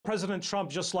President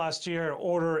Trump just last year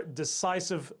ordered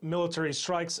decisive military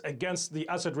strikes against the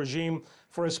Assad regime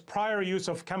for his prior use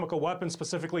of chemical weapons,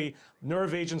 specifically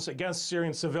nerve agents against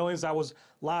Syrian civilians. That was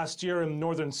last year in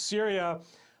northern Syria.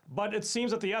 But it seems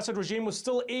that the Assad regime was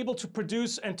still able to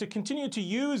produce and to continue to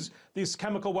use these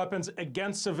chemical weapons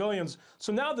against civilians.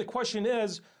 So now the question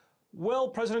is, will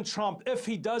President Trump, if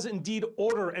he does indeed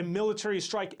order a military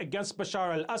strike against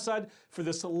Bashar al-Assad for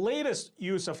this latest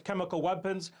use of chemical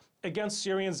weapons against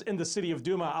Syrians in the city of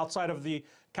Douma outside of the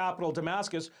capital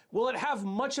Damascus, will it have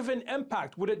much of an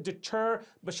impact? Would it deter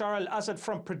Bashar al-Assad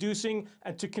from producing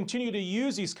and to continue to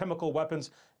use these chemical weapons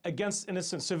against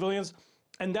innocent civilians?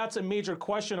 And that's a major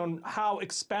question on how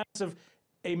expansive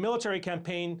a military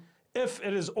campaign, if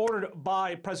it is ordered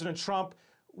by President Trump,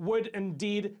 would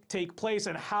indeed take place,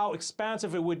 and how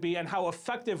expansive it would be and how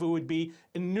effective it would be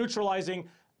in neutralizing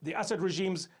the Assad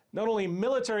regime's not only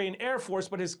military and air force,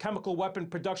 but his chemical weapon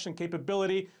production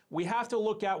capability. We have to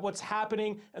look at what's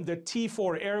happening in the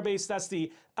T4 airbase. That's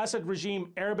the Assad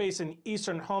regime airbase in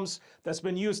eastern Homs that's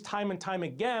been used time and time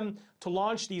again to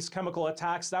launch these chemical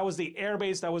attacks. That was the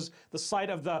airbase that was the site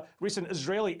of the recent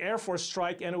Israeli Air Force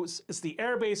strike, and it's the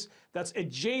airbase that's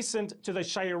adjacent to the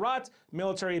Shayrat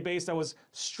military base that was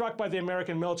struck by the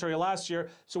American military last year.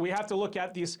 So we have to look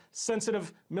at these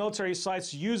sensitive military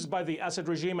sites used by the Assad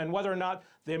regime and whether or not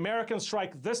the American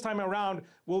strike this time around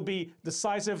will be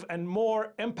decisive and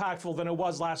more impactful than it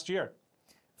was last year.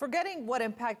 Forgetting what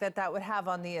impact that would have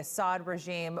on the Assad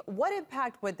regime, what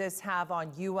impact would this have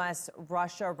on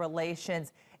U.S.-Russia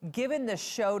relations, given the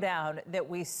showdown that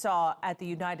we saw at the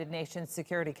United Nations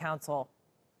Security Council?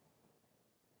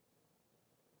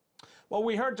 Well,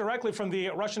 we heard directly from the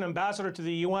Russian ambassador to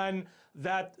the UN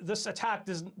that this attack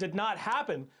did not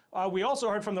happen. We also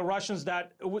heard from the Russians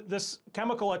that this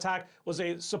chemical attack was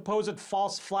a supposed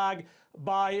false flag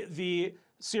by the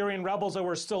Syrian rebels that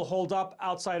were still holed up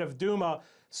outside of Douma.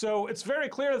 So it's very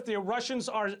clear that the Russians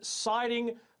are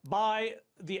siding by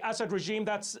the Assad regime.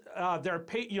 That's they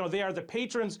are the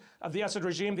patrons of the Assad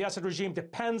regime. The Assad regime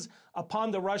depends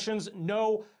upon the Russians.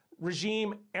 No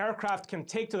regime aircraft can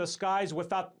take to the skies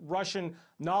without Russian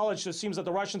knowledge. So it seems that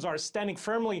the Russians are standing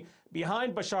firmly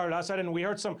behind Bashar al-Assad, and we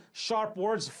heard some sharp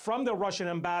words from the Russian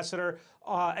ambassador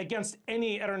against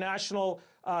any international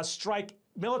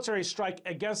military strike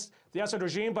against the Assad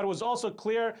regime. But it was also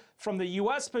clear from the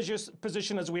U.S.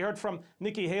 position, as we heard from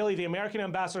Nikki Haley, the American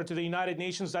ambassador to the United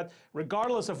Nations, that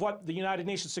regardless of what the United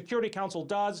Nations Security Council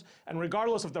does and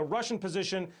regardless of the Russian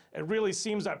position, it really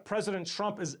seems that President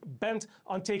Trump is bent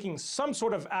on taking some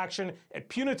sort of action, a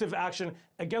punitive action,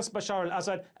 against Bashar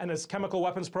al-Assad and his chemical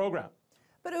weapons program.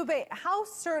 But Oubai, how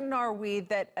certain are we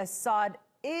that Assad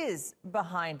is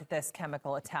behind this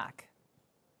chemical attack?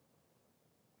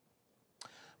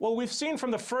 Well, we've seen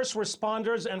from the first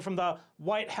responders and from the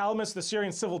white helmets, the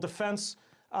Syrian civil defense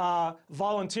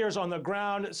volunteers on the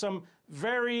ground, some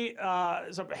very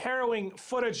some harrowing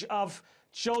footage of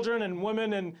children and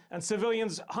women and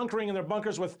civilians hunkering in their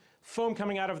bunkers with foam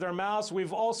coming out of their mouths.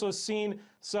 We've also seen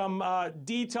some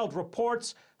detailed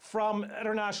reports from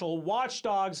international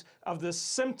watchdogs of the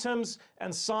symptoms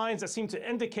and signs that seem to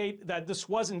indicate that this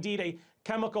was indeed a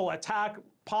chemical attack,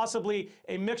 possibly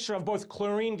a mixture of both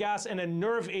chlorine gas and a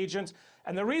nerve agent.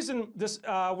 And the reason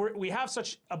we have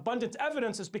such abundant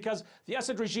evidence is because the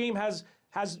Assad regime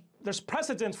there's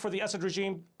precedent for the Assad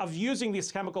regime of using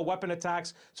these chemical weapon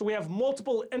attacks. So we have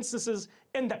multiple instances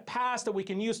in the past that we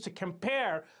can use to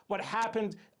compare what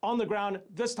happened on the ground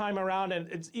this time around.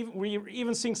 And we're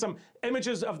even seeing some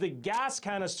images of the gas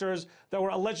canisters that were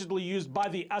allegedly used by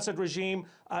the Assad regime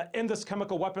in this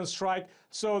chemical weapons strike.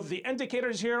 So the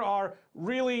indicators here are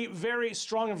really very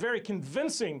strong and very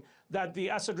convincing that the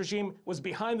Assad regime was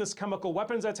behind this chemical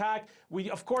weapons attack.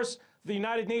 Of course, the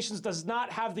United Nations does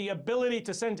not have the ability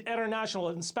to send international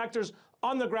inspectors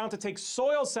on the ground to take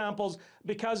soil samples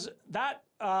because that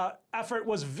effort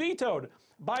was vetoed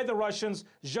by the Russians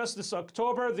just this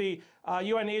October. The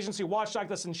UN agency watchdog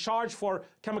that's in charge for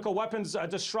chemical weapons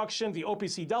destruction, the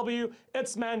OPCW,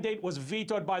 its mandate was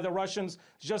vetoed by the Russians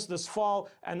just this fall,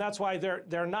 and that's why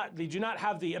they do not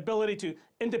have the ability to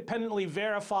independently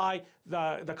verify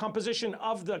the composition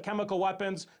of the chemical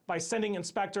weapons by sending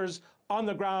inspectors on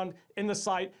the ground in the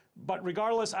site. But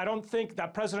regardless, I don't think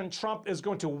that President Trump is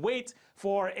going to wait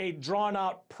for a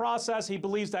drawn-out process. He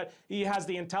believes that he has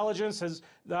the intelligence.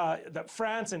 That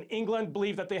France and England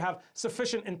believe that they have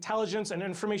sufficient intelligence and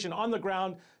information on the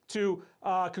ground to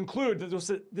conclude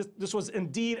that this was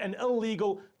indeed an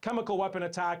illegal chemical weapon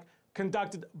attack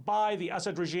conducted by the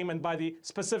Assad regime and by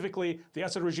specifically the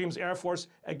Assad regime's Air Force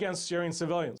against Syrian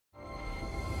civilians.